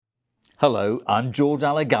Hello, I'm George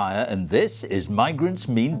Alagaya, and this is Migrants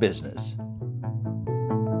Mean Business.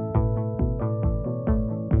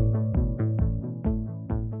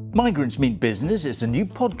 Migrants Mean Business is a new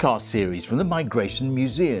podcast series from the Migration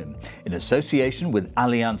Museum in association with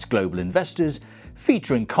Allianz Global Investors,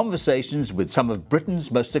 featuring conversations with some of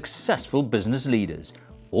Britain's most successful business leaders,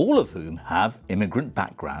 all of whom have immigrant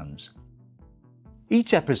backgrounds.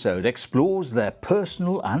 Each episode explores their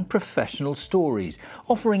personal and professional stories,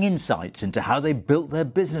 offering insights into how they built their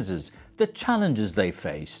businesses, the challenges they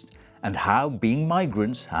faced, and how being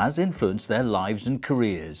migrants has influenced their lives and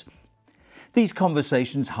careers. These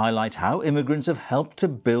conversations highlight how immigrants have helped to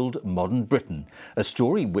build modern Britain, a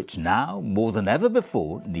story which now, more than ever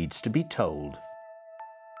before, needs to be told.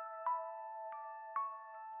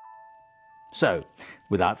 So,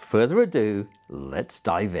 without further ado, let's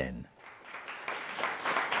dive in.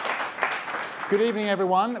 Good evening,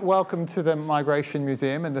 everyone. Welcome to the Migration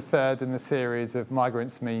Museum and the third in the series of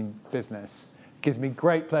Migrants Mean Business. It gives me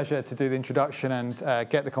great pleasure to do the introduction and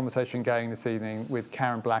get the conversation going this evening with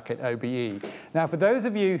Karen Blackett, OBE. Now, for those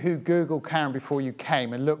of you who Googled Karen before you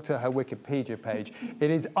came and looked at her Wikipedia page, it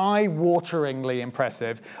is eye-wateringly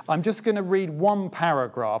impressive. I'm just going to read one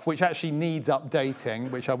paragraph, which actually needs updating,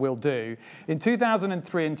 which I will do. In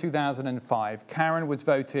 2003 and 2005, Karen was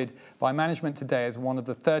voted by Management Today as one of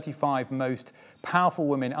the 35 most powerful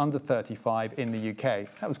women under 35 in the UK.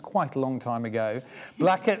 That was quite a long time ago.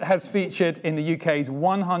 Blackett has featured in the UK's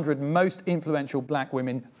 100 most influential black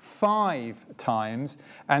women 5 times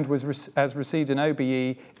and has received an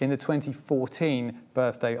OBE in the 2014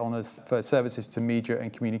 birthday honours for services to media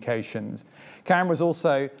and communications. Karen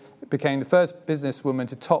became the first businesswoman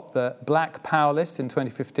to top the Black Power List in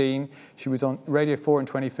 2015. She was on Radio 4 in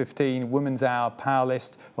 2015, Women's Hour Power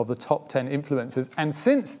List of the top 10 influencers. And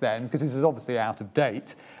since then, because this is obviously out of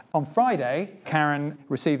date, on Friday, Karen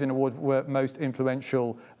received an award for Most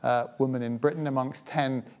Influential Woman in Britain amongst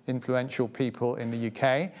 10 influential people in the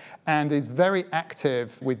UK, and is very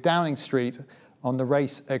active with Downing Street on the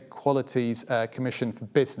Race Equalities Commission for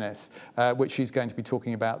Business, which she's going to be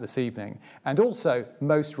talking about this evening. And also,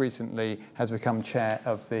 most recently, has become chair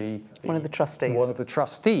of one of the trustees. One of the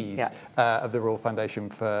trustees Yeah. Of the Royal Foundation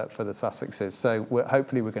for the Sussexes. So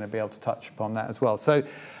hopefully we're going to be able to touch upon that as well. So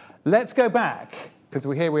let's go back, because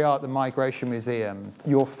here we are at the Migration Museum.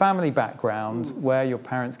 Your family background, where your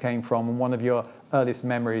parents came from, and one of your earliest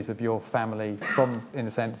memories of your family from, in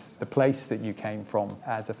a sense, the place that you came from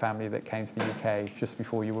as a family that came to the UK just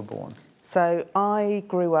before you were born. So I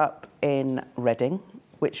grew up in Reading,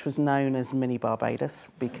 which was known as Mini Barbados,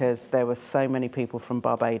 because there were so many people from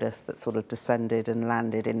Barbados that sort of descended and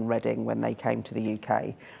landed in Reading when they came to the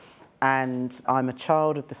UK. And I'm a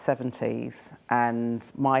child of the 70s,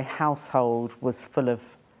 and my household was full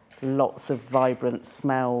of lots of vibrant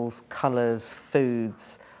smells, colours,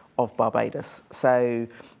 foods of Barbados. So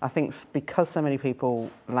I think because so many people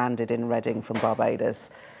landed in Reading from Barbados,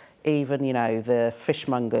 even, the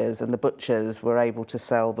fishmongers and the butchers were able to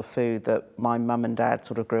sell the food that my mum and dad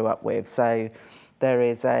sort of grew up with. So there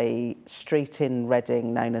is a street in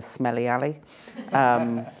Reading known as Smelly Alley,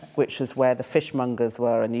 which was where the fishmongers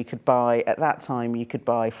were, and at that time you could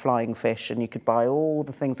buy flying fish, and you could buy all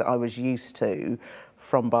the things that I was used to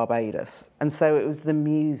from Barbados. And so it was the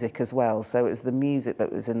music as well. So it was the music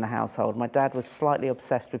that was in the household. My dad was slightly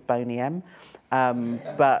obsessed with Boney M,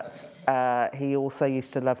 but he also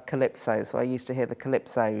used to love calypso. So I used to hear the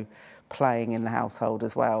calypso playing in the household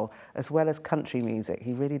as well as country music.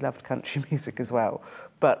 He really loved country music as well.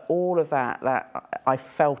 But all of that I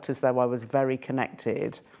felt as though I was very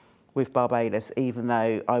connected with Barbados, even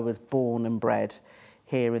though I was born and bred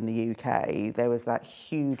here in the UK. There was that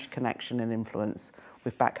huge connection and influence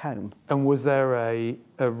with back home. And was there a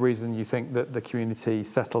reason you think that the community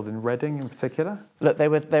settled in Reading in particular? Look, there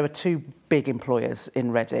were 2 big employers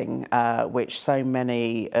in Reading, which so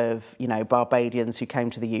many of Barbadians who came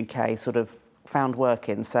to the UK sort of found work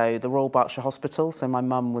in. So the Royal Berkshire Hospital. So my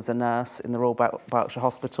mum was a nurse in the Royal Berkshire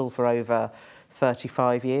Hospital for over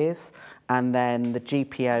 35 years, and then the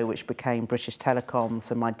GPO, which became British Telecom.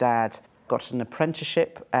 So my dad got an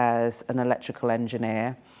apprenticeship as an electrical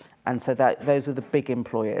engineer. And so those were the big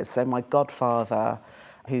employers. So my godfather,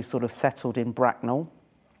 who sort of settled in Bracknell,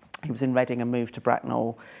 he was in Reading and moved to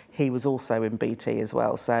Bracknell, he was also in BT as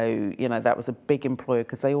well. So, that was a big employer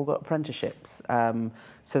because they all got apprenticeships.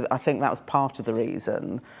 So I think that was part of the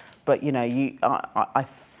reason. But, I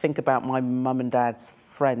think about my mum and dad's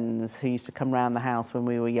friends who used to come round the house when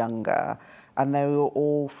we were younger, and they were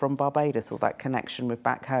all from Barbados, or that connection with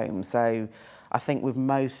back home. So I think with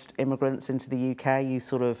most immigrants into the UK, you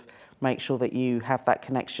sort of make sure that you have that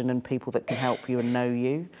connection and people that can help you and know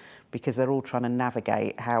you. because they're all trying to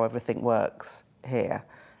navigate how everything works here.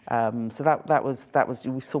 So that was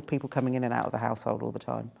we saw people coming in and out of the household all the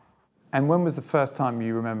time. And when was the first time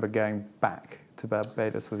you remember going back to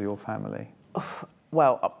Barbados with your family?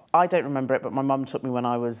 Well, I don't remember it, but my mum took me when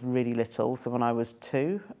I was really little, so when I was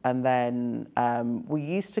 2. And then we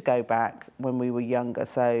used to go back when we were younger.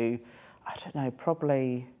 So, I don't know,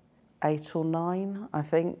 probably 8 or 9, I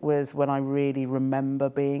think, was when I really remember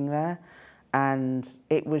being there. And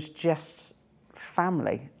it was just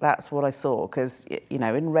family. That's what I saw. Because, you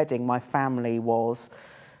know, in Reading, my family was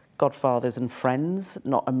godfathers and friends,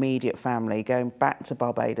 not immediate family. Going back to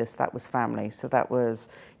Barbados, that was family. So that was,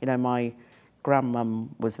 you know, my grandmum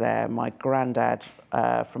was there, my granddad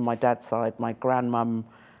from my dad's side, my grandmum,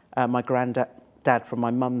 my granddad from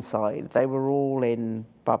my mum's side. They were all in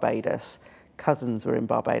Barbados. Cousins were in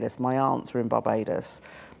Barbados. My aunts were in Barbados.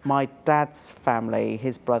 My dad's family,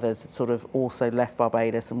 his brothers, had sort of also left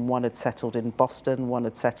Barbados, and one had settled in Boston, one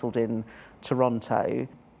had settled in Toronto.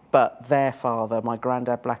 But their father, my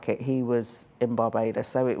granddad Blackett, he was in Barbados.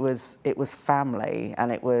 So it was family,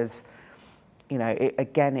 and it was, you know,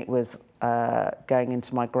 it was going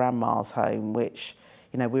into my grandma's home, which,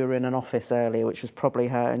 you know, we were in an office earlier, which was probably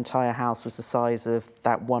her entire house was the size of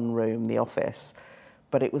that one room, the office.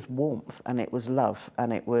 But it was warmth and it was love,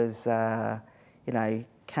 and it was, you know,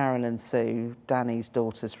 Karen and Sue, Danny's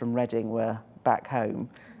daughters from Reading, were back home.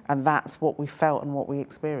 And that's what we felt and what we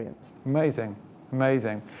experienced. Amazing,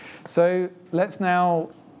 amazing. So let's now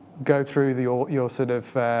go through your sort of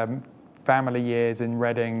family years in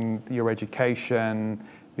Reading, your education,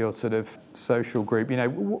 your sort of social group. You know,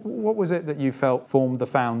 what was it that you felt formed the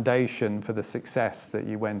foundation for the success that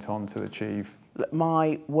you went on to achieve?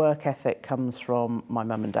 My work ethic comes from my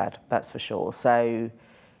mum and dad, that's for sure. So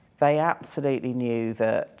they absolutely knew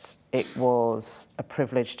that it was a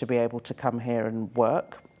privilege to be able to come here and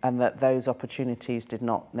work, and that those opportunities did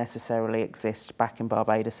not necessarily exist back in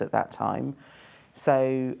Barbados at that time.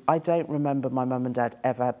 So I don't remember my mum and dad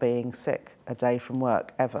ever being sick a day from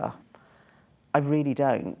work, ever. I really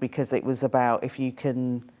don't, because it was about, if you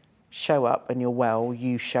can show up and you're well,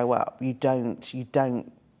 you show up. You don't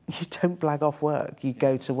blag off work, you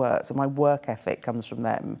go to work. So my work ethic comes from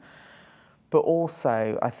them. But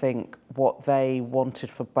also, I think what they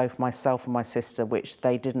wanted for both myself and my sister, which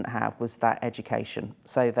they didn't have, was that education,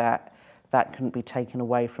 so that couldn't be taken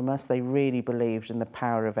away from us. They really believed in the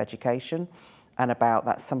power of education, and about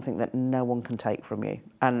that's something that no one can take from you.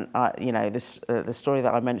 And you know, this the story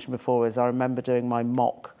that I mentioned before is I remember doing my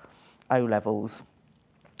mock O-levels.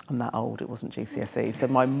 I'm that old, it wasn't GCSE. So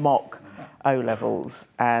my mock O-levels,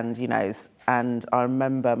 and you know, and I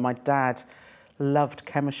remember my dad loved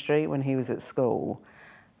chemistry when he was at school,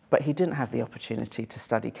 but he didn't have the opportunity to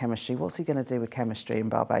study chemistry. What's he going to do with chemistry in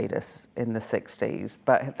Barbados in the 60s?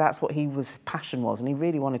 But that's what his passion was, and he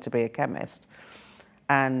really wanted to be a chemist.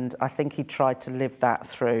 And I think he tried to live that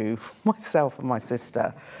through myself and my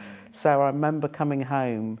sister. So I remember coming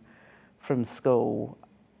home from school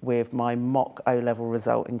with my mock O-level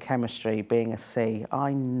result in chemistry being a C.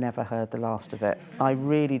 I never heard the last of it. I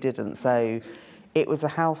really didn't. So it was a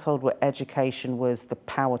household where education was the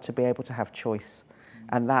power to be able to have choice.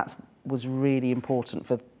 And that was really important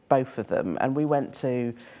for both of them. And we went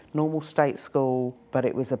to normal state school, but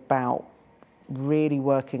it was about really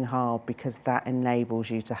working hard, because that enables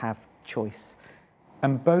you to have choice.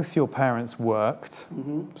 And both your parents worked,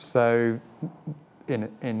 so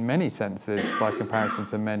in many senses, by comparison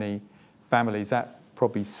to many families, that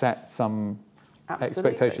probably set some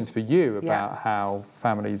expectations for you about how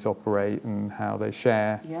families operate and how they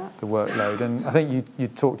share the workload. And I think you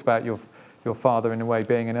talked about your father, in a way,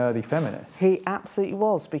 being an early feminist. He absolutely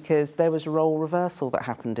was, because there was a role reversal that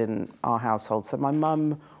happened in our household. So my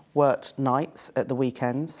mum worked nights at the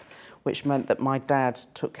weekends, which meant that my dad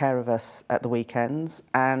took care of us at the weekends.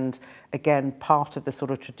 And again, part of the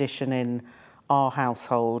sort of tradition in our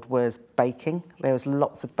household was baking. There was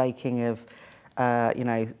lots of baking of, you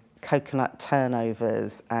know, coconut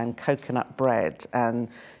turnovers and coconut bread and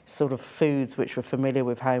sort of foods which were familiar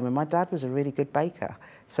with home. And my dad was a really good baker.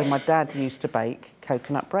 So my dad used to bake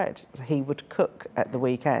coconut bread. So he would cook at the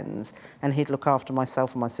weekends, and he'd look after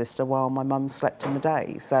myself and my sister while my mum slept in the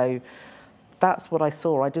day. So that's what I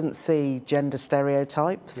saw. I didn't see gender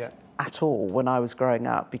stereotypes at all when I was growing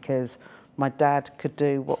up, because my dad could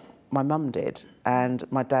do what my mum did, and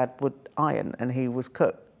my dad would iron and he was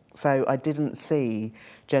cook. So I didn't see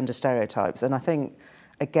gender stereotypes. And I think,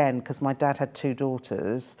 again, because my dad had 2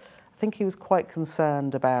 daughters, I think he was quite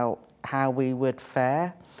concerned about how we would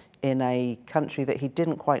fare in a country that he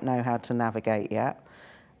didn't quite know how to navigate yet,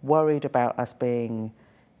 worried about us being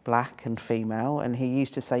black and female, and he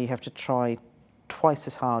used to say you have to try twice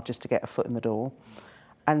as hard just to get a foot in the door.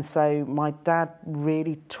 And so my dad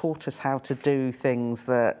really taught us how to do things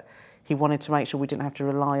that he wanted to make sure we didn't have to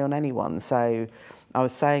rely on anyone. So I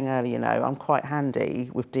was saying earlier, I'm quite handy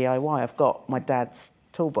with DIY. I've got my dad's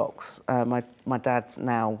toolbox. My dad's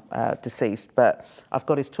now deceased, but I've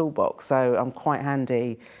got his toolbox, so I'm quite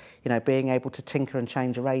handy, being able to tinker and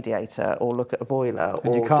change a radiator or look at a boiler.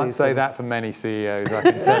 And you can't say that for many CEOs, I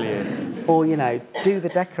can tell you. Or, do the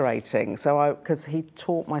decorating. So because he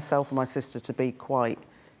taught myself and my sister to be quite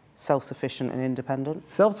self-sufficient and independent.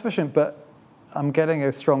 Self-sufficient, but I'm getting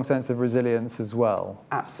a strong sense of resilience as well.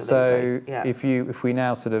 Absolutely. So yeah. if we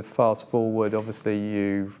now sort of fast forward, obviously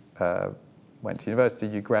you went to university,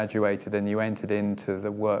 you graduated, and you entered into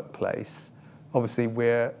the workplace. Obviously,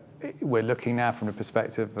 we're looking now from the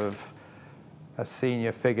perspective of a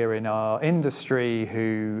senior figure in our industry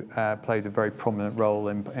who plays a very prominent role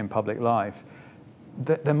in public life.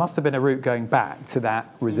 There must have been a route going back to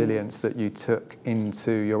that resilience that you took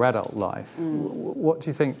into your adult life. What do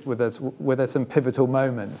you think, were there some pivotal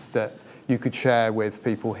moments that you could share with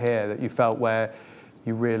people here that you felt where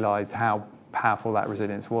you realised how powerful that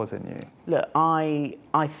resilience was in you? Look, I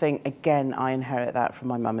think, again, I inherit that from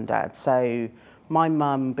my mum and dad. So my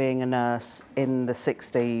mum being a nurse in the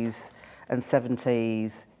 60s and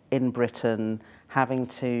 70s in Britain, having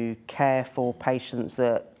to care for patients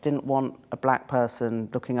that didn't want a black person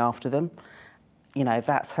looking after them.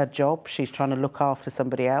 That's her job. She's trying to look after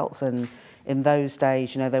somebody else. And in those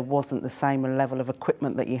days, there wasn't the same level of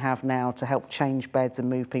equipment that you have now to help change beds and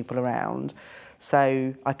move people around.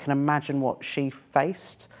 So I can imagine what she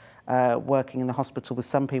faced working in the hospital with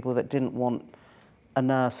some people that didn't want a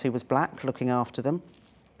nurse who was black looking after them.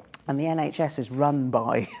 And the NHS is run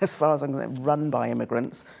by, as far as I'm concerned, run by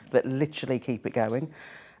immigrants that literally keep it going.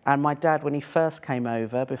 And my dad, when he first came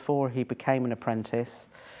over, before he became an apprentice,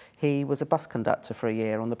 he was a bus conductor for a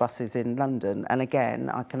year on the buses in London. And again,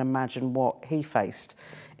 I can imagine what he faced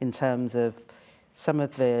in terms of some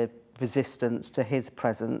of the resistance to his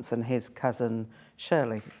presence and his cousin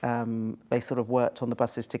Shirley. They sort of worked on the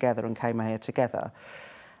buses together and came here together.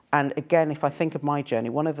 And again, if I think of my journey,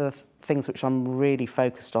 one of the things which I'm really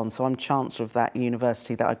focused on, so I'm Chancellor of that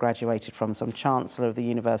university that I graduated from, so I'm Chancellor of the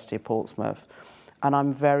University of Portsmouth, and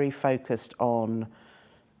I'm very focused on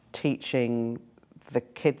teaching the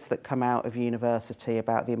kids that come out of university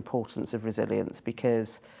about the importance of resilience,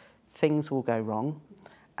 because things will go wrong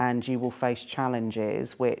and you will face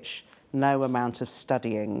challenges which no amount of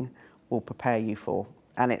studying will prepare you for.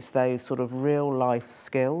 And it's those sort of real life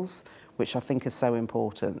skills which I think is so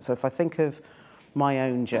important. So if I think of my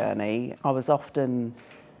own journey, I was often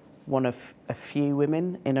one of a few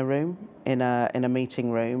women in a room, in a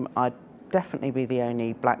meeting room. I'd definitely be the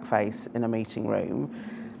only black face in a meeting room.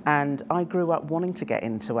 And I grew up wanting to get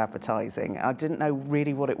into advertising. I didn't know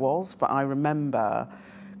really what it was, but I remember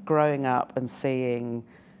growing up and seeing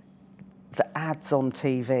the ads on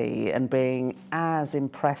TV and being as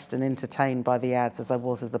impressed and entertained by the ads as I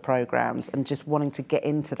was as the programmes, and just wanting to get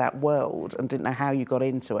into that world and didn't know how you got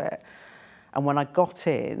into it. And when I got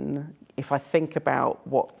in, if I think about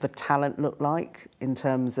what the talent looked like in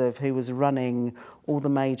terms of who was running all the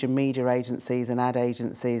major media agencies and ad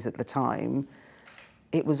agencies at the time,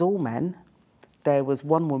 it was all men. There was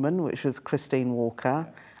one woman, which was Christine Walker,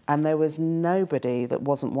 and there was nobody that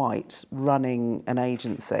wasn't white running an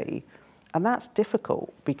agency. And that's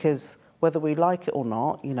difficult because whether we like it or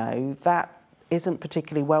not, that isn't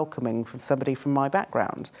particularly welcoming from somebody from my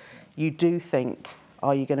background. You do think,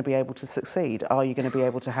 are you going to be able to succeed? Are you going to be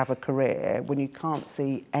able to have a career when you can't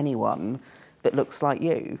see anyone that looks like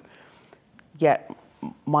you? Yet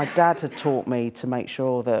my dad had taught me to make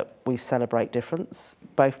sure that we celebrate difference.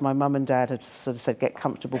 Both my mum and dad had sort of said, get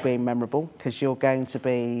comfortable being memorable because you're going to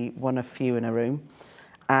be one of few in a room.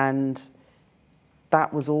 And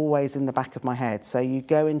that was always in the back of my head. So you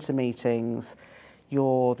go into meetings,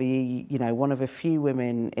 you're one of a few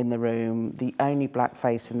women in the room, the only black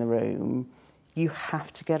face in the room. You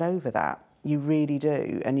have to get over that. You really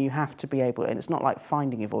do. And you have to be able, and it's not like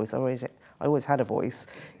finding your voice. I always had a voice.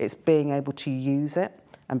 It's being able to use it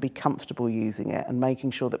and be comfortable using it and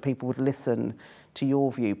making sure that people would listen to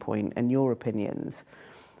your viewpoint and your opinions.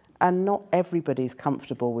 And not everybody's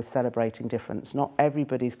comfortable with celebrating difference. Not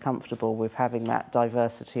everybody's comfortable with having that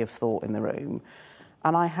diversity of thought in the room.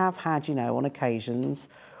 And I have had, on occasions,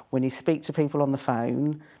 when you speak to people on the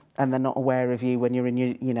phone and they're not aware of you when you're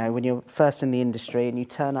when you're first in the industry and you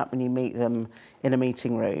turn up and you meet them in a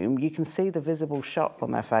meeting room, you can see the visible shock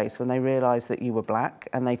on their face when they realise that you were black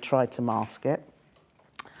and they tried to mask it.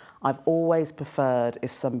 I've always preferred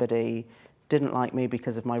if somebody didn't like me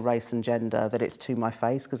because of my race and gender, that it's to my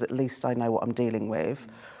face, because at least I know what I'm dealing with.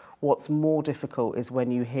 What's more difficult is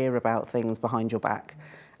when you hear about things behind your back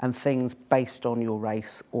and things based on your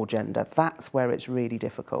race or gender. That's where it's really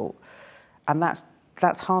difficult. And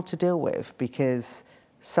that's hard to deal with, because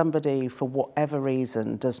somebody, for whatever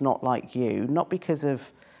reason, does not like you, not because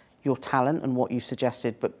of your talent and what you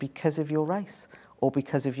suggested, but because of your race or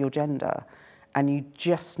because of your gender. And you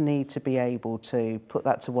just need to be able to put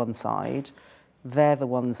that to one side. They're the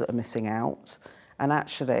ones that are missing out. And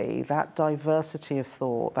actually, that diversity of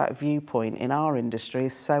thought, that viewpoint in our industry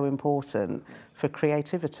is so important for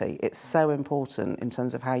creativity. It's so important in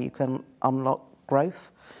terms of how you can unlock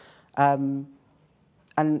growth. And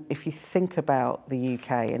if you think about the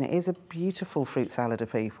UK, and it is a beautiful fruit salad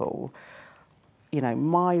of people, you know,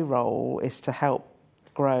 my role is to help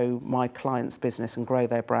grow my clients' business and grow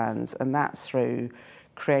their brands, and that's through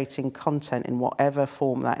creating content in whatever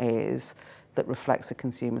form that is that reflects a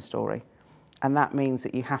consumer story. And that means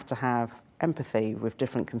that you have to have empathy with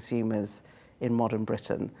different consumers in modern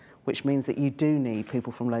Britain, which means that you do need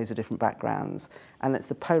people from loads of different backgrounds. And it's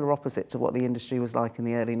the polar opposite to what the industry was like in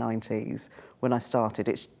the early 90s when I started.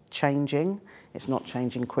 It's changing. It's not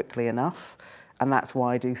changing quickly enough. And that's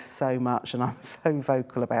why I do so much, and I'm so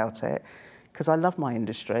vocal about it, because I love my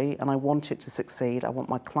industry and I want it to succeed. I want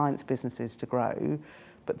my clients' businesses to grow.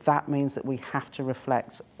 But that means that we have to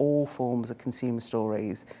reflect all forms of consumer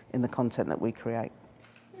stories in the content that we create.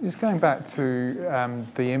 Just going back to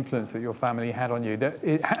the influence that your family had on you,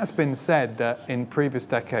 it has been said that in previous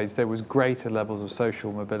decades there was greater levels of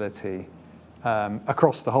social mobility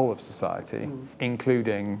across the whole of society,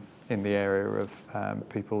 including in the area of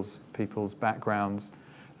people's backgrounds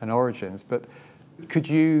and origins. But could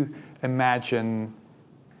you imagine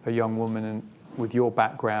a young woman with your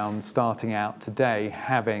background starting out today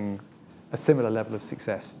having a similar level of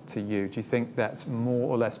success to you? Do you think that's more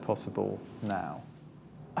or less possible now?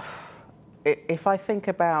 If I think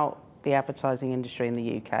about the advertising industry in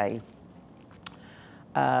the UK,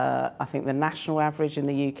 I think the national average in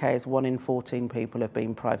the UK is 1 in 14 people have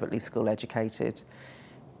been privately school educated.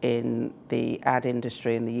 In the ad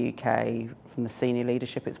industry in the UK, from the senior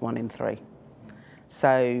leadership, it's 1 in 3.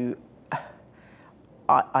 So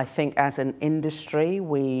I think as an industry,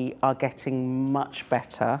 we are getting much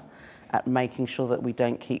better at making sure that we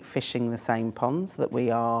don't keep fishing the same ponds, that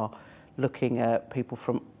we are looking at people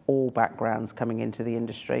from all backgrounds coming into the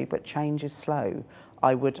industry, but change is slow.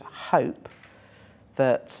 I would hope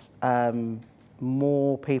that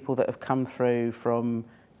more people that have come through from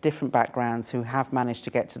different backgrounds who have managed to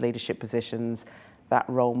get to leadership positions, that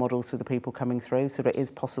role models for the people coming through, so that it is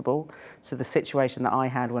possible. So the situation that I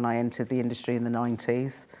had when I entered the industry in the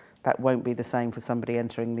 90s, that won't be the same for somebody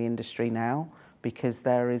entering the industry now, because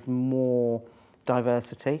there is more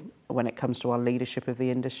diversity when it comes to our leadership of the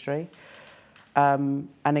industry. And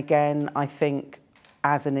again, I think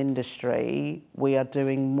as an industry, we are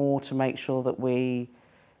doing more to make sure that we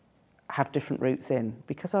have different routes in,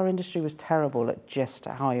 because our industry was terrible at just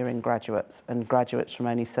hiring graduates and graduates from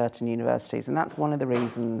only certain universities. And that's one of the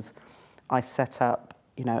reasons I set up,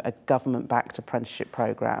 you know, a government-backed apprenticeship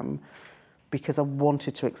program, because I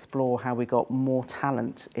wanted to explore how we got more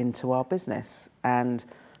talent into our business. And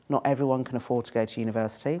not everyone can afford to go to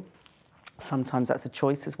university. Sometimes that's a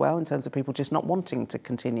choice as well, in terms of people just not wanting to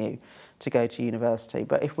continue to go to university.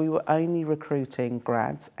 But if we were only recruiting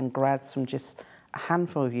grads, and grads from just a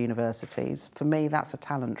handful of universities, for me, that's a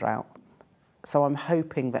talent drought. So I'm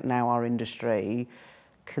hoping that now our industry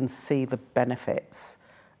can see the benefits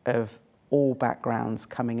of all backgrounds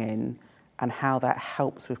coming in and how that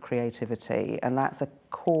helps with creativity. And that's a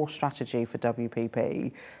core strategy for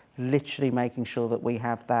WPP, literally making sure that we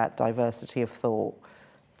have that diversity of thought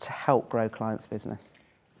to help grow clients' business.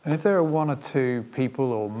 And if there are 1 or 2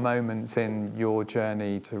 people or moments in your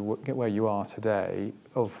journey to get where you are today,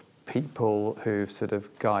 of people who've sort of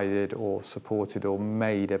guided or supported or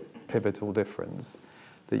made a pivotal difference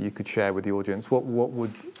that you could share with the audience, what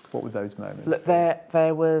would those moments Look, be?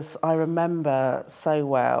 there was, I remember so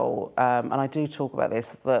well, and I do talk about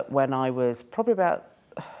this, that when I was probably about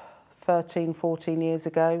 13, 14 years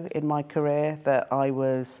ago in my career, that I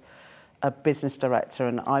was a business director,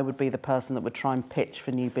 and I would be the person that would try and pitch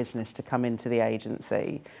for new business to come into the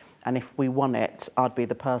agency. And if we won it, I'd be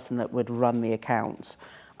the person that would run the account.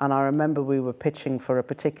 And I remember we were pitching for a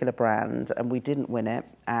particular brand and we didn't win it.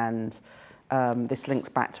 And this links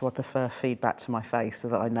back to I prefer feedback to my face so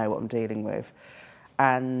that I know what I'm dealing with.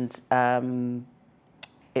 And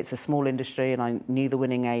it's a small industry, and I knew the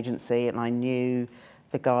winning agency, and I knew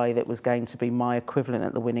the guy that was going to be my equivalent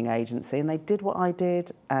at the winning agency, and they did what I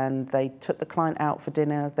did, and they took the client out for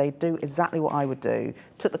dinner. They do exactly what I would do,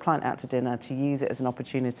 took the client out to dinner to use it as an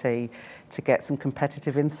opportunity to get some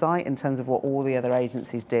competitive insight in terms of what all the other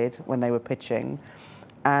agencies did when they were pitching.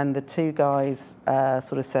 And the two guys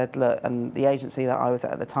sort of said, look, and the agency that I was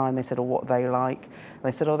at the time, they said, oh, what they like? And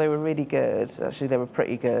they said, oh, they were really good. Actually, they were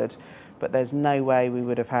pretty good, but there's no way we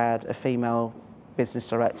would have had a female business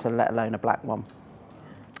director, let alone a black one.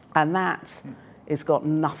 And that has got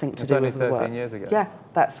nothing to do with the work. It's only 13 years ago. Yeah,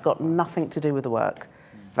 that's got nothing to do with the work.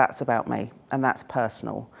 That's about me, and that's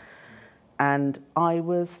personal. And I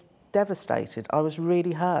was devastated. I was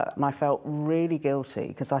really hurt, and I felt really guilty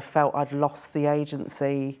because I felt I'd lost the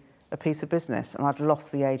agency a piece of business, and I'd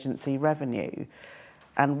lost the agency revenue.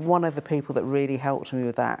 And one of the people that really helped me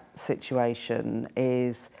with that situation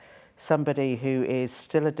is somebody who is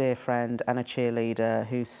still a dear friend and a cheerleader,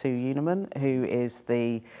 who's Sue Unerman, who is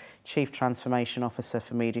the Chief Transformation Officer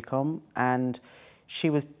for Mediacom, and she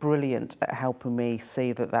was brilliant at helping me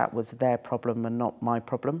see that that was their problem and not my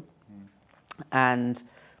problem.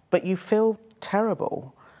 But you feel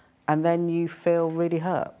terrible, and then you feel really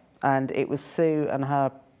hurt. And it was Sue and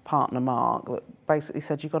her partner Mark that basically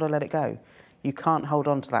said, you've got to let it go. You can't hold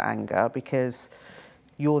on to that anger because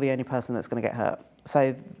you're the only person that's going to get hurt.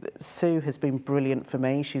 So Sue has been brilliant for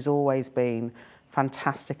me. She's always been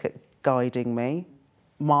fantastic at guiding me.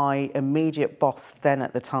 My immediate boss then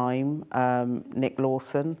at the time, Nick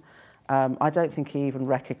Lawson, I don't think he even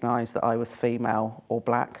recognised that I was female or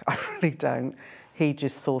black. I really don't. He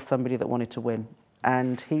just saw somebody that wanted to win.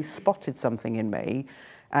 And he spotted something in me,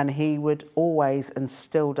 and he would always, and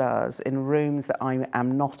still does, in rooms that I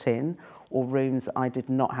am not in or rooms that I did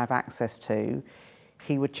not have access to,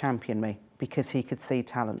 he would champion me because he could see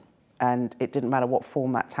talent. And it didn't matter what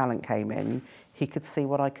form that talent came in, he could see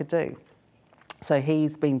what I could do. So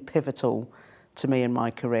he's been pivotal to me in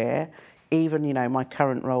my career. Even, you know, my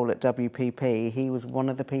current role at WPP, he was one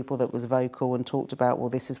of the people that was vocal and talked about, well,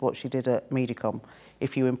 this is what she did at Mediacom.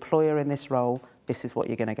 If you employ her in this role, this is what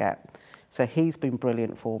you're going to get. So he's been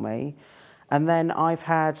brilliant for me. And then I've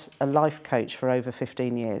had a life coach for over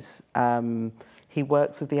 15 years. He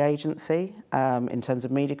works with the agency in terms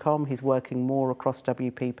of Mediacom. He's working more across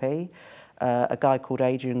WPP. A guy called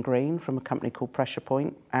Adrian Green from a company called Pressure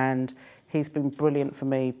Point. And he's been brilliant for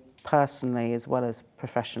me personally as well as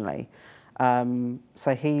professionally.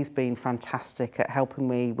 So he's been fantastic at helping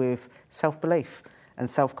me with self-belief and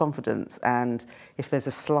self-confidence. And if there's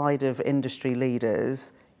a slide of industry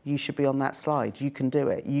leaders, you should be on that slide. You can do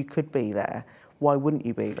it. You could be there. Why wouldn't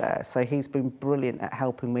you be there? So he's been brilliant at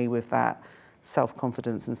helping me with that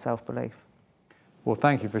self-confidence and self-belief. Well,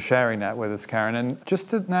 thank you for sharing that with us, Karen. And just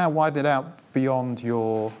to now widen it out beyond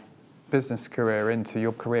your business career into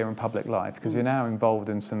your career in public life, because you're now involved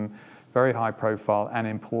in some very high profile and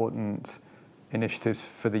important initiatives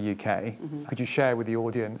for the UK. Could you share with the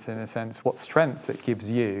audience, in a sense, what strengths it gives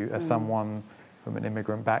you as someone from an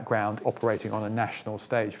immigrant background operating on a national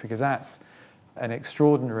stage? Because that's an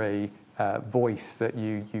extraordinary voice that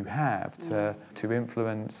you have to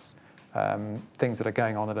influence things that are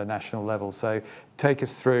going on at a national level. So take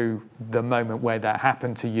us through the moment where that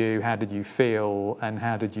happened to you. How did you feel, and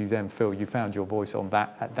how did you then feel you found your voice on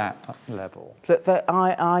that at that level? Look,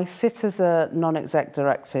 I sit as a non-exec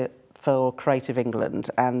director for Creative England,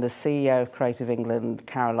 and the CEO of Creative England,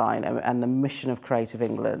 Caroline, and the mission of Creative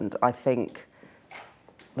England, I think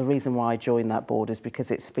the reason why I joined that board is because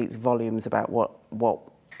it speaks volumes about what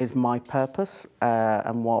is my purpose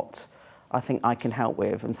and what I think I can help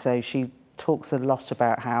with. And so she talks a lot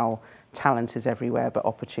about how talent is everywhere, but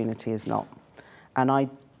opportunity is not. And I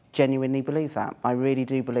genuinely believe that. I really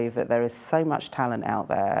do believe that there is so much talent out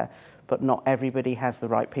there, but not everybody has the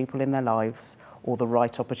right people in their lives or the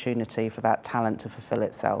right opportunity for that talent to fulfill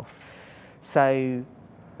itself. So,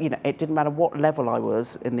 you know, it didn't matter what level I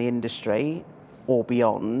was in the industry or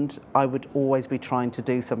beyond, I would always be trying to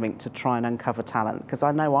do something to try and uncover talent, because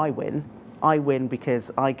I know I win. I win because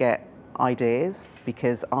I get ideas,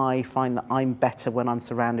 because I find that I'm better when I'm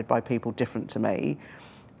surrounded by people different to me,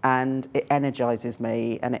 and it energizes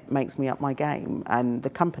me and it makes me up my game, and the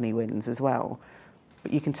company wins as well.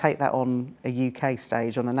 But you can take that on a UK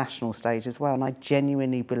stage, on a national stage as well, and I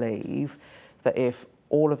genuinely believe that if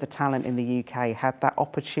all of the talent in the UK had that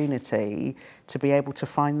opportunity to be able to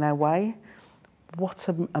find their way, what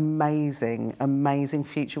an amazing, amazing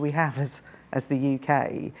future we have as the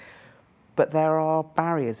UK. But there are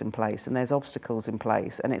barriers in place and there's obstacles in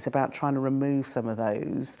place, and it's about trying to remove some of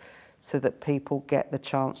those so that people get the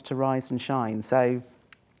chance to rise and shine. So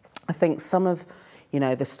I think some of,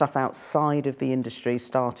 The stuff outside of the industry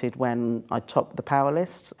started when I topped the Power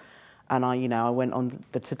List. And I went on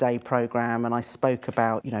the Today programme and I spoke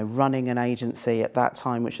about, running an agency at that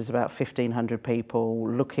time, which was about 1,500 people,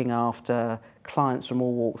 looking after clients from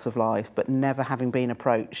all walks of life, but never having been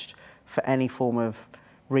approached for any form of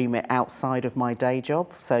remit outside of my day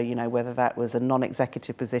job. So, whether that was a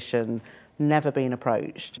non-executive position, never been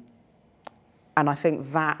approached. And I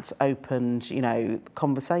think that opened,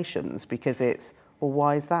 conversations, because it's, well,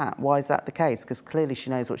 why is that? Why is that the case? Because clearly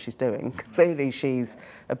she knows what she's doing. Clearly she's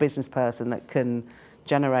a business person that can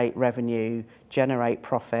generate revenue, generate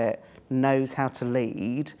profit, knows how to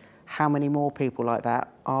lead. How many more people like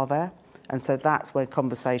that are there? And so that's where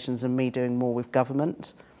conversations and me doing more with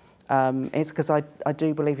government. It's because I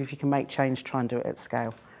do believe if you can make change, try and do it at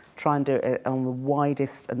scale. Try and do it on the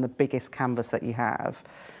widest and the biggest canvas that you have.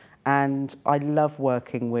 And I love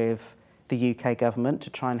working with the UK government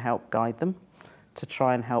to try and help guide them, to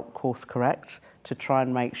try and help course correct, to try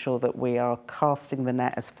and make sure that we are casting the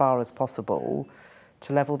net as far as possible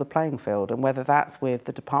to level the playing field. And whether that's with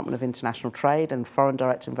the Department of International Trade and Foreign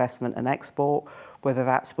Direct Investment and Export, whether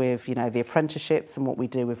that's with, the apprenticeships and what we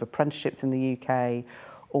do with apprenticeships in the UK,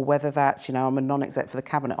 or whether that's, I'm a non-exec for the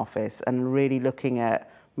Cabinet Office and really looking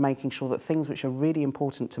at making sure that things which are really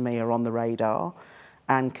important to me are on the radar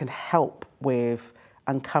and can help with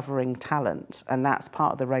uncovering talent. And that's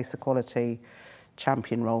part of the race equality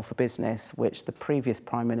champion role for business, which the previous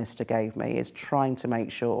Prime Minister gave me, is trying to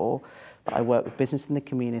make sure that I work with business in the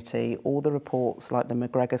community, all the reports like the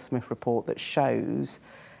McGregor-Smith report that shows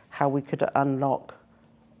how we could unlock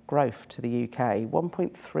growth to the UK.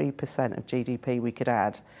 1.3% of GDP we could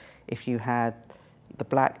add if you had the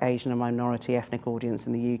Black, Asian and minority ethnic audience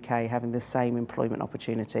in the UK having the same employment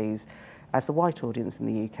opportunities as the white audience in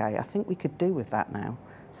the UK. I think we could do with that now.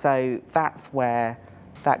 So that's where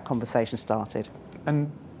that conversation started.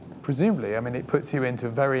 And presumably, it puts you into a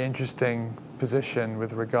very interesting position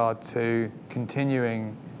with regard to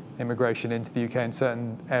continuing immigration into the UK in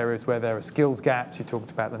certain areas where there are skills gaps. You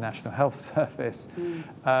talked about the National Health Service.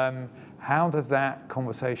 How does that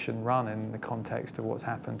conversation run in the context of what's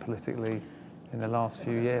happened politically in the last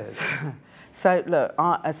few years? So look,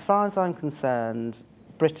 as far as I'm concerned,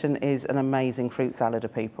 Britain is an amazing fruit salad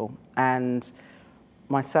of people. And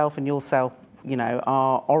myself and yourself,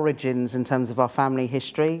 our origins in terms of our family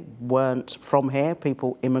history weren't from here.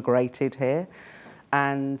 People immigrated here.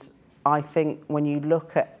 And I think when you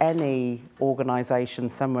look at any organisation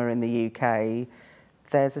somewhere in the UK,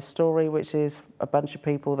 there's a story which is a bunch of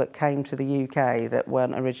people that came to the UK that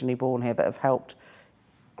weren't originally born here that have helped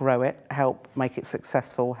grow it, help make it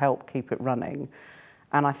successful, help keep it running.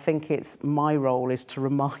 And I think it's my role is to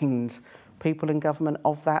remind people in government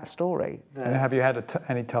of that story. And have you had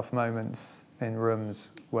any tough moments in rooms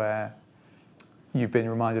where you've been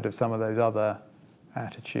reminded of some of those other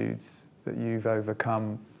attitudes that you've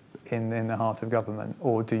overcome in the heart of government,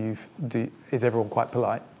 or is everyone quite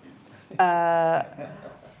polite? There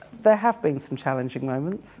have been some challenging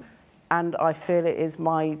moments, and I feel it is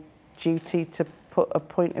my duty to put a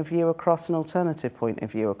point of view across, an alternative point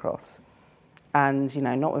of view across. And,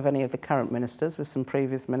 not with any of the current ministers, with some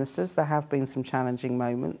previous ministers, there have been some challenging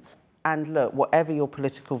moments. And look, whatever your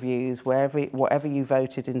political views, whatever you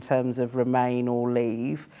voted in terms of remain or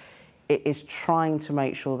leave, it is trying to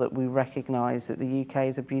make sure that we recognise that the UK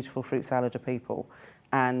is a beautiful fruit salad of people.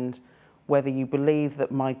 And whether you believe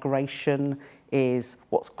that migration is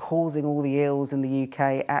what's causing all the ills in the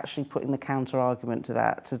UK, actually putting the counter-argument to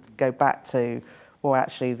that, to go back to, well,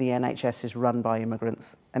 actually, the NHS is run by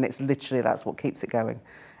immigrants. And it's literally, that's what keeps it going.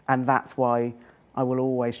 And that's why I will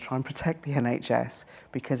always try and protect the NHS,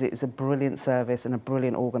 because it is a brilliant service and a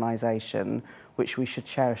brilliant organisation which we should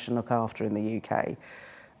cherish and look after in the UK.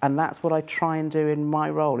 And that's what I try and do in my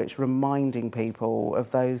role. It's reminding people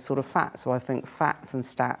of those sort of facts. So I think facts and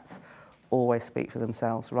stats always speak for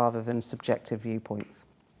themselves rather than subjective viewpoints.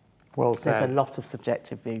 Well said. There's a lot of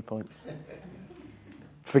subjective viewpoints.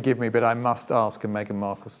 Forgive me, but I must ask a Meghan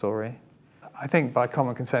Markle story. I think by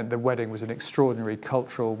common consent, the wedding was an extraordinary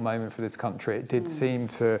cultural moment for this country. It did seem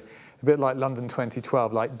to, a bit like London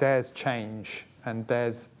 2012, like there's change and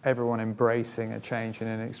there's everyone embracing a change in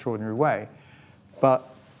an extraordinary way. But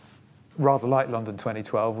rather like London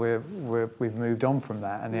 2012, we've moved on from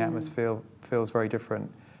that, and the atmosphere feels very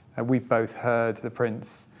different. We've both heard the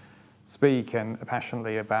Prince speak and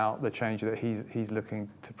passionately about the change that he's looking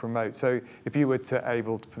to promote. So if you were for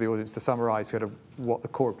the audience to summarise sort of what the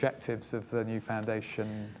core objectives of the new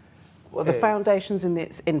foundation Well, the foundation's in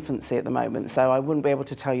its infancy at the moment, so I wouldn't be able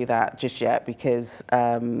to tell you that just yet, because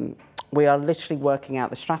we are literally working out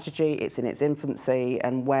the strategy. It's in its infancy,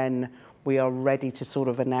 and when we are ready to sort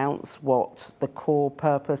of announce what the core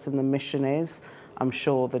purpose and the mission is. I'm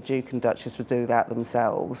sure the Duke and Duchess would do that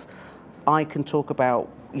themselves. I can talk about,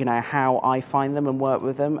 how I find them and work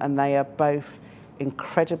with them, and they are both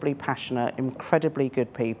incredibly passionate, incredibly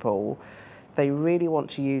good people. They really want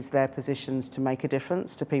to use their positions to make a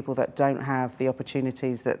difference to people that don't have the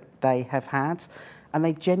opportunities that they have had, and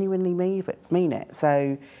they genuinely mean it.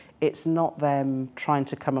 So it's not them trying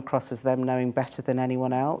to come across as them knowing better than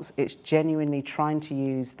anyone else. It's genuinely trying to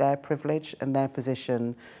use their privilege and their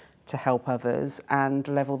position to help others and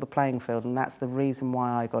level the playing field, and that's the reason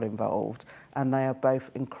why I got involved. And they are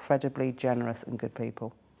both incredibly generous and good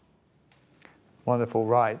people. Wonderful,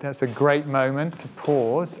 right. That's a great moment to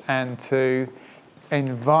pause and to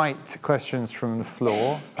invite questions from the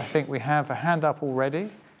floor. I think we have a hand up already.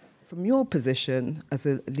 From your position as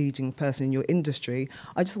a leading person in your industry,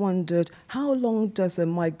 I just wondered, how long does a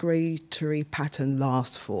migratory pattern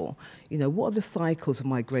last for? What are the cycles of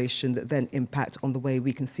migration that then impact on the way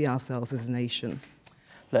we can see ourselves as a nation?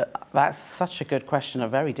 Look, that's such a good question, a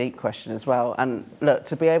very deep question as well. And look,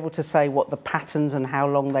 to be able to say what the patterns and how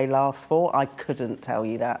long they last for, I couldn't tell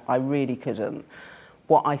you that. I really couldn't.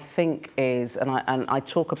 What I think is, and I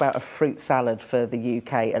talk about a fruit salad for the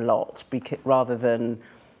UK a lot, rather than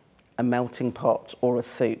a melting pot or a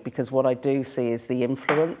soup, because what I do see is the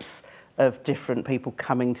influence of different people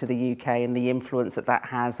coming to the UK and the influence that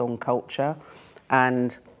has on culture.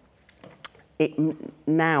 And it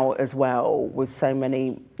now as well, with so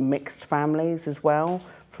many mixed families as well,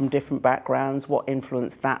 from different backgrounds, what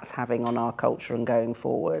influence that's having on our culture and going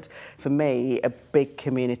forward. For me, a big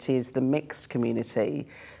community is the mixed community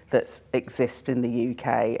that exists in the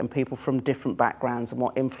UK, and people from different backgrounds and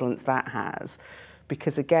what influence that has.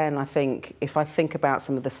 Because again, I think, if I think about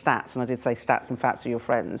some of the stats, and I did say stats and facts for your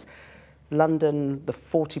friends, London, the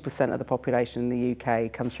 40% of the population in the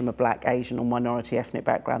UK comes from a black, Asian or minority ethnic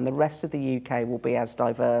background. The rest of the UK will be as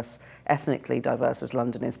diverse, ethnically diverse as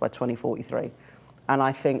London is by 2043. And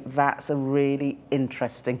I think that's a really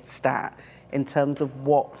interesting stat in terms of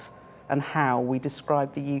what and how we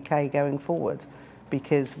describe the UK going forward.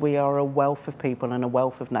 Because we are a wealth of people and a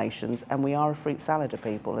wealth of nations, and we are a fruit salad of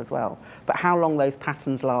people as well. But how long those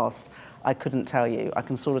patterns last, I couldn't tell you. I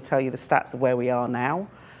can sort of tell you the stats of where we are now,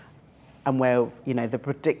 and where, the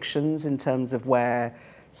predictions in terms of where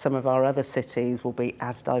some of our other cities will be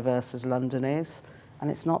as diverse as London is, and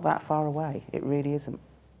it's not that far away. It really isn't.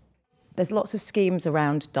 There's lots of schemes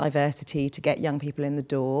around diversity to get young people in the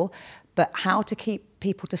door, but how to keep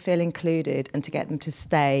people to feel included and to get them to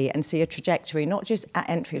stay and see a trajectory, not just at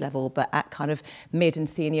entry level, but at kind of mid and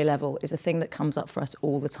senior level, is a thing that comes up for us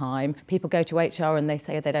all the time. People go to HR and they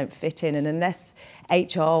say they don't fit in, and unless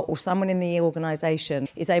HR or someone in the organisation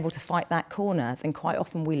is able to fight that corner, then quite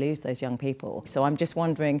often we lose those young people. So I'm just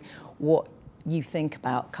wondering what you think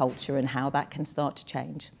about culture and how that can start to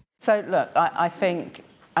change. So look, I think,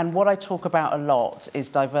 and what I talk about a lot is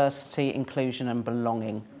diversity, inclusion and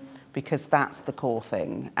belonging, because that's the core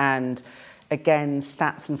thing. And again,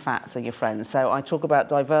 stats and facts are your friends. So I talk about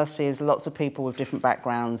diversity as lots of people with different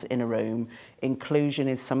backgrounds in a room. Inclusion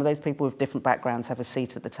is some of those people with different backgrounds have a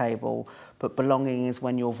seat at the table, but belonging is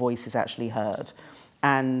when your voice is actually heard.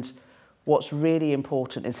 And what's really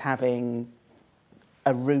important is having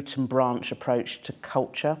a root and branch approach to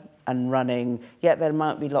culture and running. Yeah, there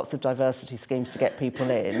might be lots of diversity schemes to get people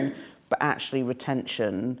in, but actually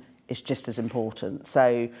retention is just as important.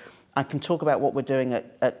 So I can talk about what we're doing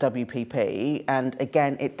at WPP, and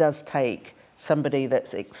again, it does take somebody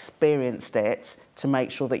that's experienced it to make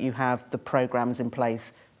sure that you have the programs in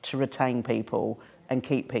place to retain people and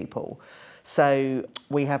keep people. So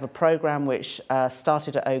we have a program which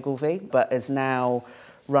started at Ogilvy, but is now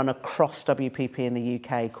run across WPP in the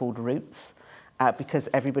UK called Roots, because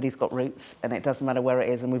everybody's got roots and it doesn't matter where it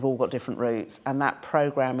is, and we've all got different roots. And that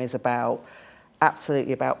program is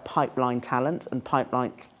absolutely about pipeline talent and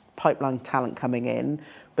pipeline talent coming in,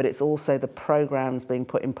 but it's also the programs being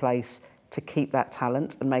put in place to keep that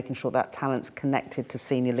talent and making sure that talent's connected to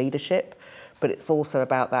senior leadership. But it's also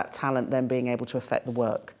about that talent then being able to affect the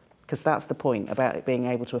work, because that's the point, about it being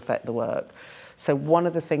able to affect the work. So one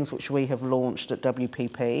of the things which we have launched at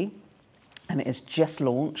WPP, and it is just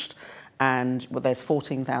launched, and there's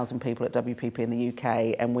 14,000 people at WPP in the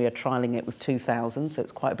UK, and we are trialling it with 2,000, so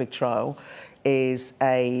it's quite a big trial, is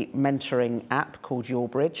a mentoring app called Your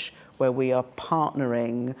Bridge, where we are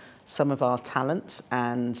partnering some of our talent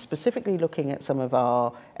and specifically looking at some of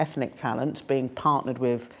our ethnic talent being partnered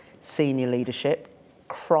with senior leadership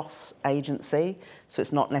cross-agency. So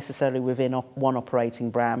it's not necessarily within one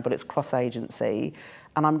operating brand, but it's cross-agency.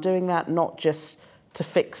 And I'm doing that not just to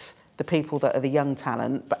fix the people that are the young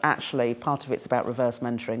talent, but actually part of it's about reverse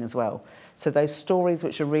mentoring as well. So those stories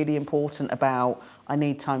which are really important about, I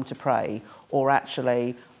need time to pray, or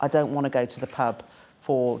actually, I don't want to go to the pub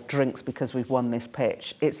for drinks because we've won this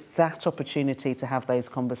pitch. It's that opportunity to have those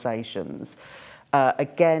conversations.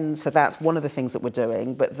 Again, so that's one of the things that we're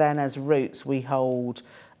doing, but then as Roots, we hold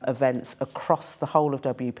events across the whole of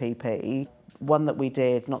WPP. One that we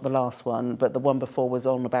did, not the last one, but the one before was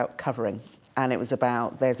on about covering. And it was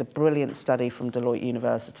about, there's a brilliant study from Deloitte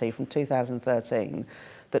University from 2013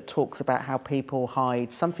 that talks about how people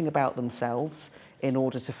hide something about themselves in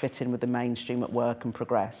order to fit in with the mainstream at work and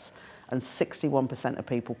progress. And 61% of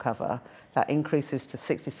people cover. That increases to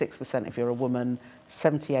 66% if you're a woman,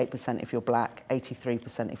 78% if you're black,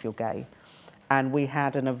 83% if you're gay. And we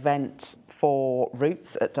had an event for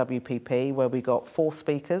Roots at WPP where we got 4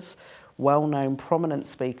 speakers, well-known, prominent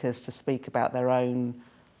speakers, to speak about their own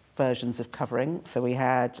versions of covering. So we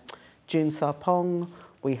had June Sarpong,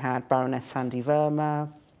 we had Baroness Sandy Verma,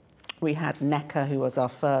 we had Neka, who was our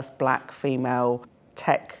first black female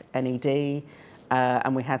tech NED,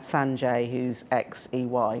 and we had Sanjay, who's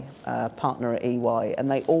ex-EY, partner at EY,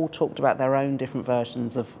 and they all talked about their own different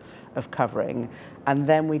versions of covering. And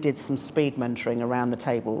then we did some speed mentoring around the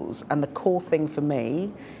tables. And the core thing for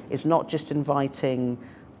me is not just inviting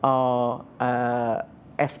our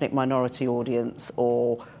ethnic minority audience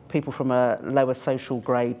or people from a lower social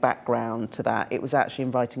grade background to that. It was actually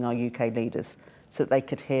inviting our UK leaders so that they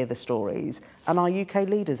could hear the stories. And our UK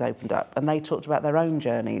leaders opened up and they talked about their own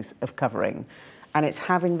journeys of covering. And it's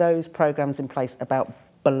having those programmes in place about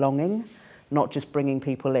belonging, not just bringing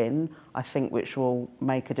people in, I think, which will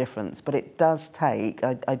make a difference. But it does take,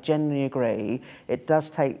 I genuinely agree, it does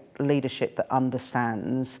take leadership that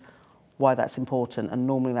understands why that's important, and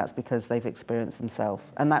normally that's because they've experienced themselves.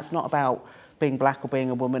 And that's not about being black or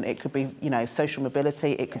being a woman. It could be, social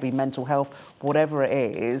mobility, it could be mental health, whatever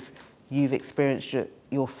it is, you've experienced it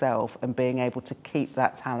yourself, and being able to keep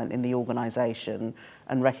that talent in the organisation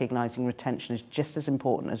and recognising retention is just as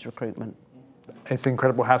important as recruitment. It's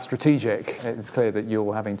incredible how strategic it's clear that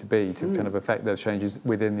you're having to be to kind of affect those changes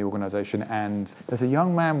within the organisation. And there's a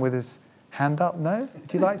young man with his hand up. No?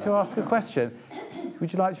 Would you like to ask a question?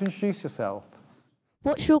 Would you like to introduce yourself?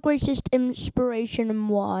 What's your greatest inspiration and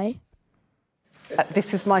why?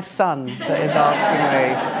 This is my son that is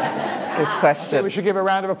asking me this question. We should give a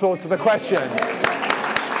round of applause for the question.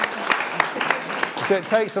 So it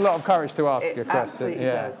takes a lot of courage to ask a question. Absolutely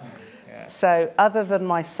does. So other than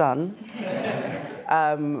my son,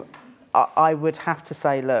 I would have to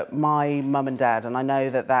say, look, my mum and dad, and I know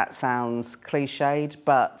that sounds cliched,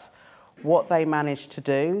 but what they managed to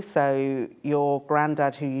do, so your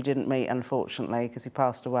granddad, who you didn't meet, unfortunately, because he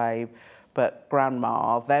passed away, but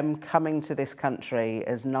grandma, them coming to this country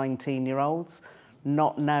as 19-year-olds,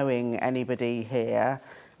 not knowing anybody here,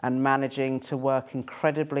 and managing to work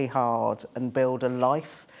incredibly hard and build a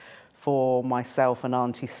life for myself and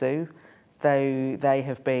Auntie Sue. Though they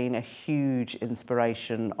have been a huge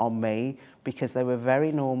inspiration on me because they were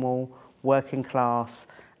very normal, working class,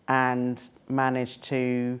 and managed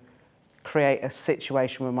to create a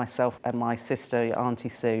situation where myself and my sister, Auntie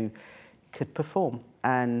Sue, could perform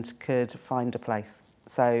and could find a place.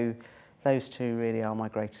 So those two really are my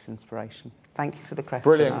greatest inspiration. Thank you for the question.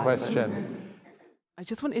 Brilliant question. I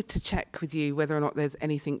just wanted to check with you whether or not there's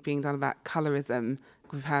anything being done about colorism.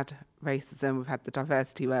 We've had racism, we've had the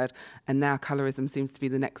diversity word, and now colorism seems to be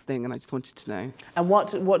the next thing, and I just wanted to know. And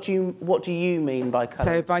what do you mean by colorism?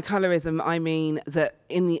 So by colorism, I mean that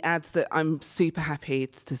in the ads that I'm super happy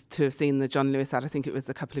to have seen the John Lewis ad, I think it was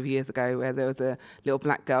a couple of years ago, where there was a little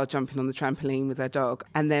black girl jumping on the trampoline with her dog.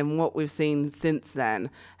 And then what we've seen since then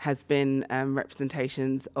has been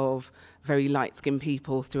representations of very light-skinned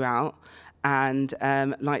people throughout, and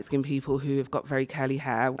light-skinned people who have got very curly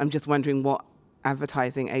hair. I'm just wondering what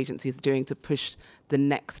advertising agencies are doing to push the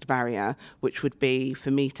next barrier, which would be for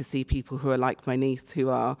me to see people who are like my niece, who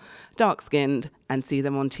are dark-skinned, and see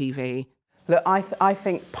them on TV. Look, I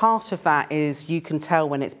think part of that is you can tell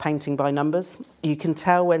when it's painting by numbers. You can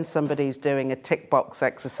tell when somebody's doing a tick box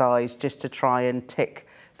exercise just to try and tick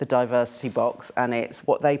the diversity box, and it's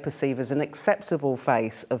what they perceive as an acceptable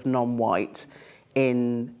face of non-white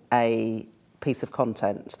in a piece of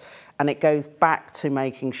content. And it goes back to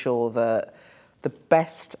making sure that the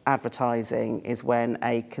best advertising is when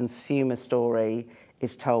a consumer story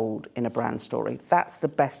is told in a brand story. That's the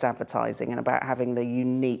best advertising, and about having the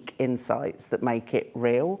unique insights that make it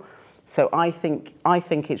real. So I think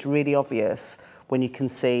it's really obvious when you can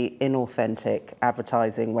see inauthentic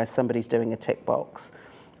advertising where somebody's doing a tick box.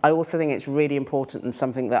 I also think it's really important, and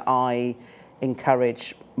something that I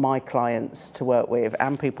encourage my clients to work with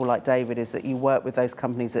and people like David is that you work with those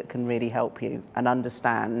companies that can really help you and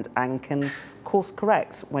understand and can course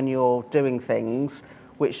correct when you're doing things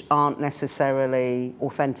which aren't necessarily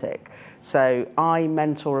authentic. So I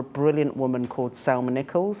mentor a brilliant woman called Selma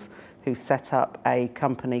Nichols, who set up a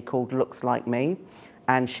company called Looks Like Me.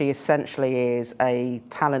 And she essentially is a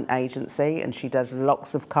talent agency and she does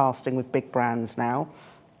lots of casting with big brands now.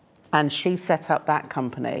 And she set up that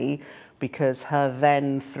company because her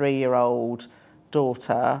then 3-year-old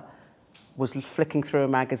daughter was flicking through a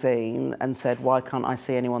magazine and said, why can't I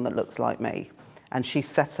see anyone that looks like me? And she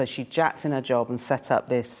jacked in her job and set up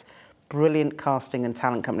this brilliant casting and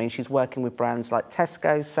talent company. She's working with brands like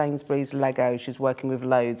Tesco, Sainsbury's, Lego. She's working with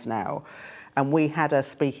loads now. And we had her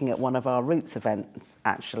speaking at one of our Roots events,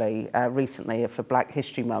 actually, recently for Black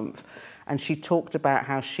History Month. And she talked about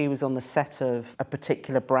how she was on the set of a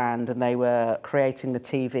particular brand and they were creating the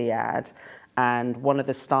TV ad. And one of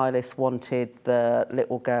the stylists wanted the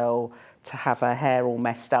little girl to have her hair all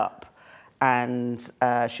messed up. And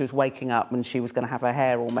she was waking up and she was going to have her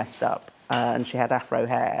hair all messed up. And she had afro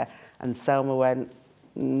hair. And Selma went,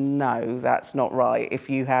 no, that's not right. If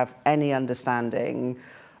you have any understanding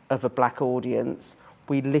of a black audience,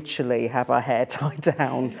 we literally have our hair tied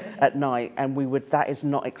down at night, and that is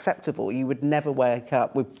not acceptable. You would never wake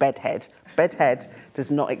up with bedhead. Bedhead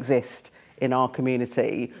does not exist in our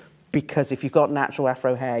community because if you've got natural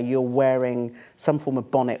afro hair, you're wearing some form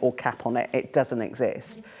of bonnet or cap on it. It doesn't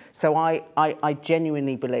exist. So I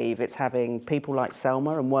genuinely believe it's having people like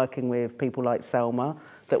Selma and working with people like Selma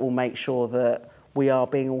that will make sure that we are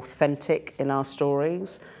being authentic in our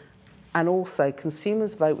stories. And also,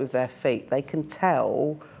 consumers vote with their feet. They can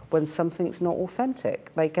tell when something's not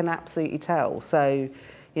authentic. They can absolutely tell. So,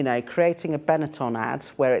 creating a Benetton ad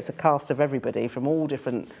where it's a cast of everybody from all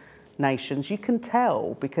different nations, you can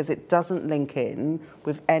tell because it doesn't link in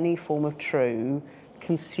with any form of true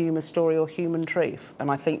consumer story or human truth.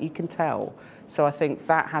 And I think you can tell. So I think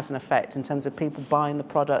that has an effect in terms of people buying the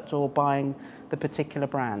product or buying the particular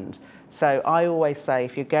brand. So I always say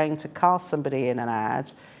if you're going to cast somebody in an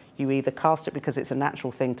ad, you either cast it because it's a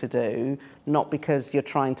natural thing to do, not because you're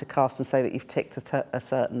trying to cast and say that you've ticked a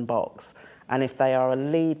certain box. And if they are a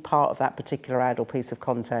lead part of that particular ad or piece of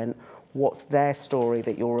content, what's their story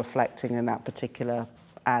that you're reflecting in that particular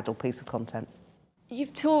ad or piece of content?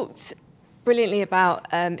 You've talked brilliantly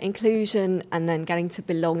about inclusion and then getting to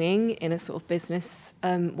belonging in a sort of business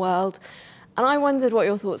world. And I wondered what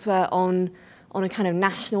your thoughts were on a kind of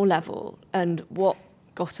national level and what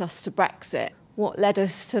got us to Brexit. What led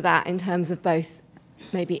us to that in terms of both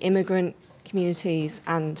maybe immigrant communities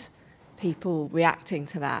and people reacting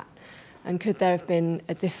to that? And could there have been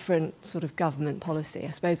a different sort of government policy?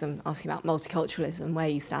 I suppose I'm asking about multiculturalism, where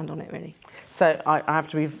you stand on it, really. So I have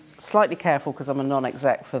to be slightly careful because I'm a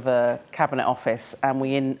non-exec for the Cabinet Office and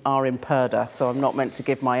we are in PERDA, so I'm not meant to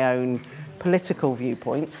give my own political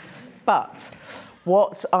viewpoints. But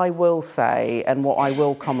what I will say and what I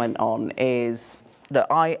will comment on is that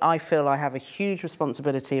I feel I have a huge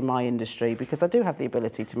responsibility in my industry because I do have the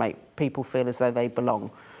ability to make people feel as though they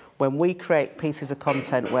belong. When we create pieces of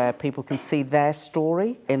content where people can see their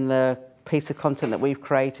story in the piece of content that we've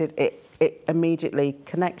created, it immediately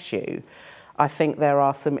connects you. I think there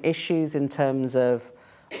are some issues in terms of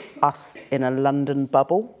us in a London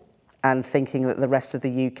bubble and thinking that the rest of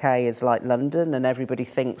the UK is like London and everybody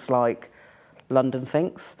thinks like London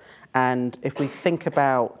thinks. And if we think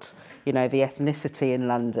about the ethnicity in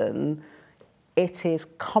London, it is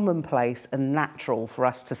commonplace and natural for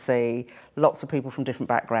us to see lots of people from different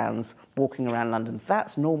backgrounds walking around London.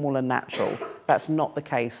 That's normal and natural. That's not the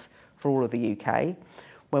case for all of the UK.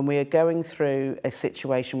 When we are going through a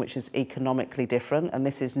situation which is economically different, and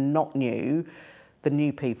this is not new, the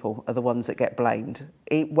new people are the ones that get blamed.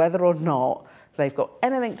 Whether or not they've got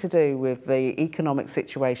anything to do with the economic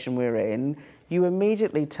situation we're in, you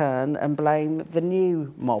immediately turn and blame the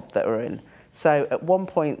new mob that are in. So at one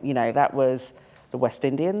point, that was the West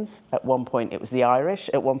Indians. At one point, it was the Irish.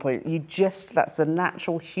 At one point, that's the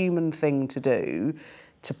natural human thing to do,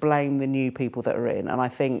 to blame the new people that are in. And I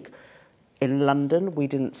think in London, we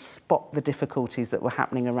didn't spot the difficulties that were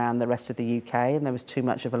happening around the rest of the UK, and there was too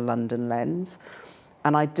much of a London lens.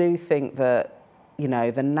 And I do think that,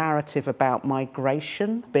 the narrative about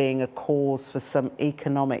migration being a cause for some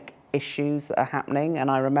economic issues that are happening, and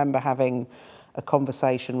I remember having a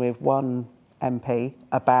conversation with one MP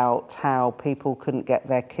about how people couldn't get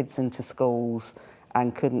their kids into schools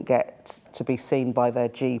and couldn't get to be seen by their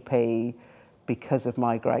GP because of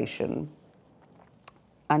migration.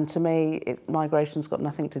 And to me, migration's got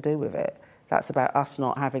nothing to do with it. That's about us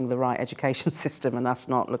not having the right education system and us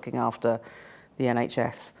not looking after the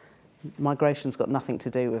NHS. Migration's got nothing to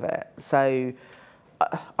do with it. So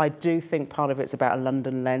I do think part of it's about a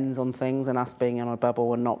London lens on things and us being in a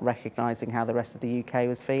bubble and not recognising how the rest of the UK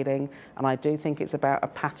was feeling. And I do think it's about a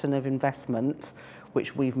pattern of investment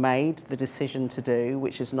which we've made the decision to do,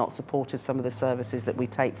 which has not supported some of the services that we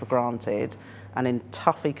take for granted. And in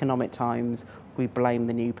tough economic times, we blame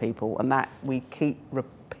the new people. And that we keep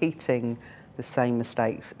repeating the same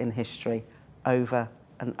mistakes in history over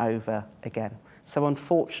and over again. So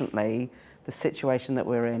unfortunately, the situation that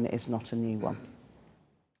we're in is not a new one.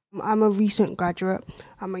 I'm a recent graduate.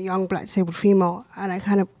 I'm a young black disabled female, and I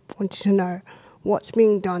kind of wanted to know what's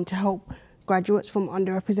being done to help graduates from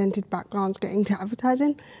underrepresented backgrounds get into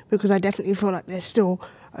advertising, because I definitely feel like there's still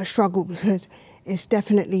a struggle because it's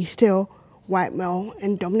definitely still white male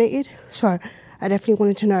and dominated. So I definitely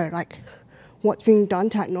wanted to know what's being done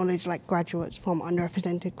to acknowledge graduates from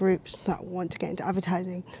underrepresented groups that want to get into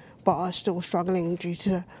advertising but are still struggling due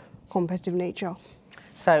to competitive nature.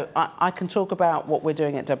 So I can talk about what we're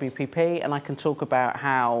doing at WPP, and I can talk about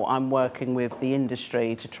how I'm working with the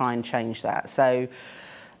industry to try and change that. So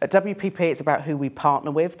at WPP, it's about who we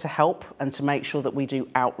partner with to help and to make sure that we do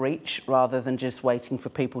outreach rather than just waiting for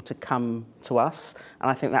people to come to us.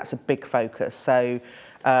 And I think that's a big focus. So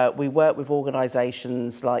we work with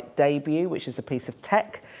organisations like Debut, which is a piece of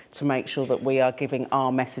tech, to make sure that we are giving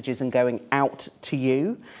our messages and going out to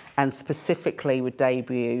you. And specifically with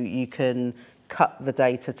Debut, you can cut the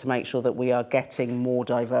data to make sure that we are getting more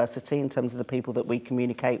diversity in terms of the people that we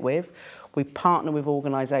communicate with. We partner with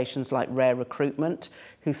organisations like Rare Recruitment,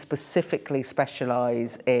 who specifically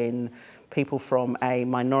specialise in people from a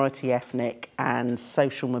minority ethnic and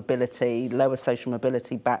social mobility, lower social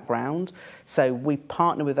mobility background. So we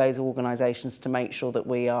partner with those organisations to make sure that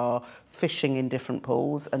we are fishing in different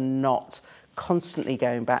pools and not constantly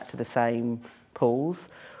going back to the same pools.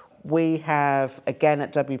 We have, again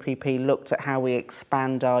at WPP, looked at how we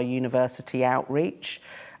expand our university outreach.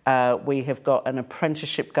 We have got an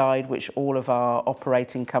apprenticeship guide which all of our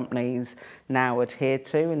operating companies now adhere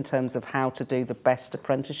to in terms of how to do the best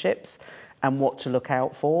apprenticeships and what to look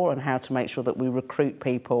out for and how to make sure that we recruit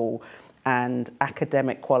people, and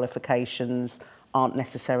academic qualifications aren't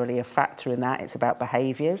necessarily a factor in that. It's about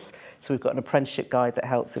behaviours. So we've got an apprenticeship guide that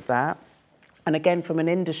helps with that. And again, from an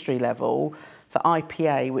industry level, the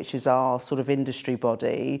IPA, which is our sort of industry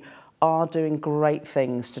body, are doing great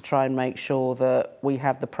things to try and make sure that we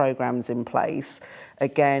have the programmes in place.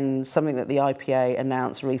 Again, something that the IPA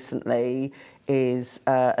announced recently is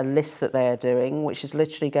a list that they are doing, which is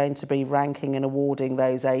literally going to be ranking and awarding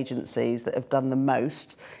those agencies that have done the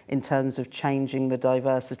most in terms of changing the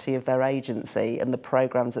diversity of their agency and the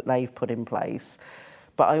programmes that they've put in place.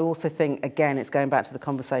 But I also think, again, it's going back to the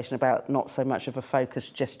conversation about not so much of a focus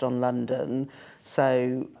just on London.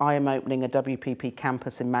 So I am opening a WPP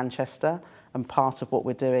campus in Manchester, and part of what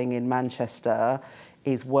we're doing in Manchester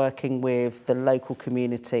is working with the local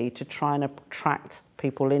community to try and attract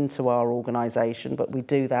people into our organisation, but we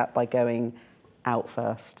do that by going out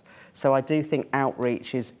first. So I do think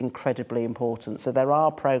outreach is incredibly important. So there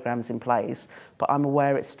are programmes in place, but I'm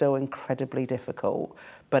aware it's still incredibly difficult.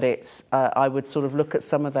 But it's, I would sort of look at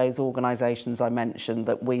some of those organisations I mentioned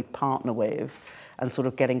that we partner with and sort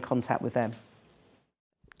of get in contact with them.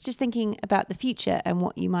 Just thinking about the future and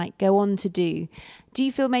what you might go on to do, do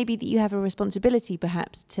you feel maybe that you have a responsibility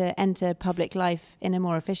perhaps to enter public life in a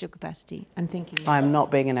more official capacity? I'm thinking. I'm not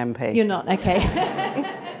being an MP. You're not, okay.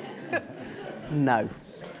 No.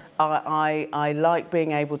 I like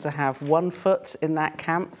being able to have one foot in that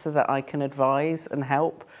camp so that I can advise and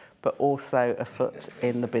help, but also a foot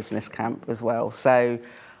in the business camp as well. So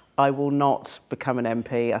I will not become an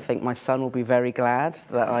MP. I think my son will be very glad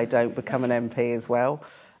that I don't become an MP as well.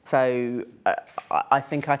 So I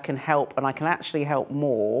think I can help, and I can actually help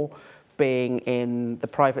more being in the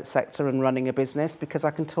private sector and running a business, because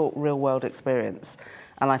I can talk real world experience.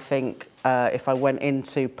 And I think if I went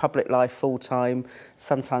into public life full time,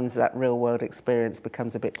 sometimes that real world experience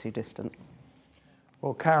becomes a bit too distant.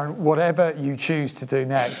 Well, Karen, whatever you choose to do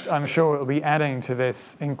next, I'm sure it'll be adding to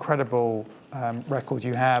this incredible record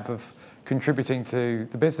you have of contributing to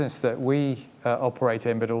the business that we operate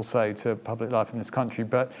in, but also to public life in this country.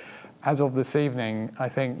 But as of this evening, I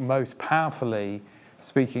think most powerfully,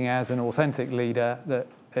 speaking as an authentic leader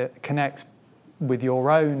that connects with your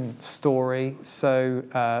own story so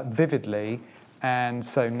vividly and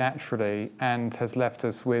so naturally, and has left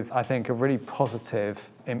us with, I think, a really positive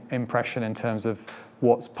impression in terms of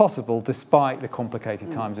what's possible despite the complicated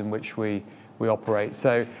times in which we operate.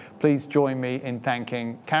 So please join me in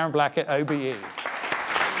thanking Karen Blackett, OBE.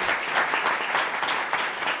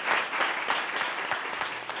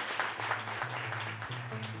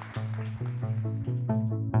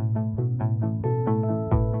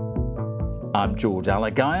 I'm George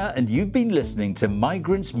Alagaya, and you've been listening to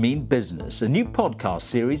Migrants Mean Business, a new podcast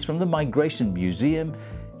series from the Migration Museum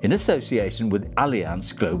in association with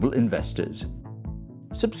Allianz Global Investors.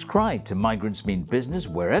 Subscribe to Migrants Mean Business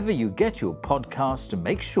wherever you get your podcasts to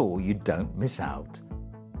make sure you don't miss out.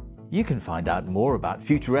 You can find out more about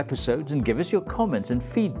future episodes and give us your comments and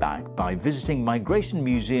feedback by visiting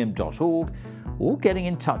migrationmuseum.org or getting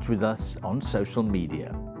in touch with us on social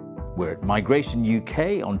media. We're at Migration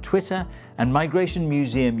UK on Twitter and Migration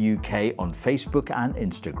Museum UK on Facebook and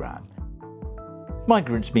Instagram.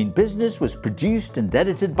 Migrants Mean Business was produced and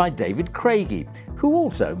edited by David Craigie, who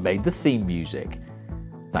also made the theme music.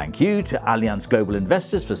 Thank you to Allianz Global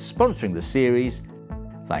Investors for sponsoring the series.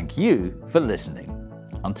 Thank you for listening.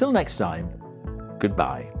 Until next time,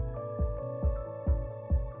 goodbye.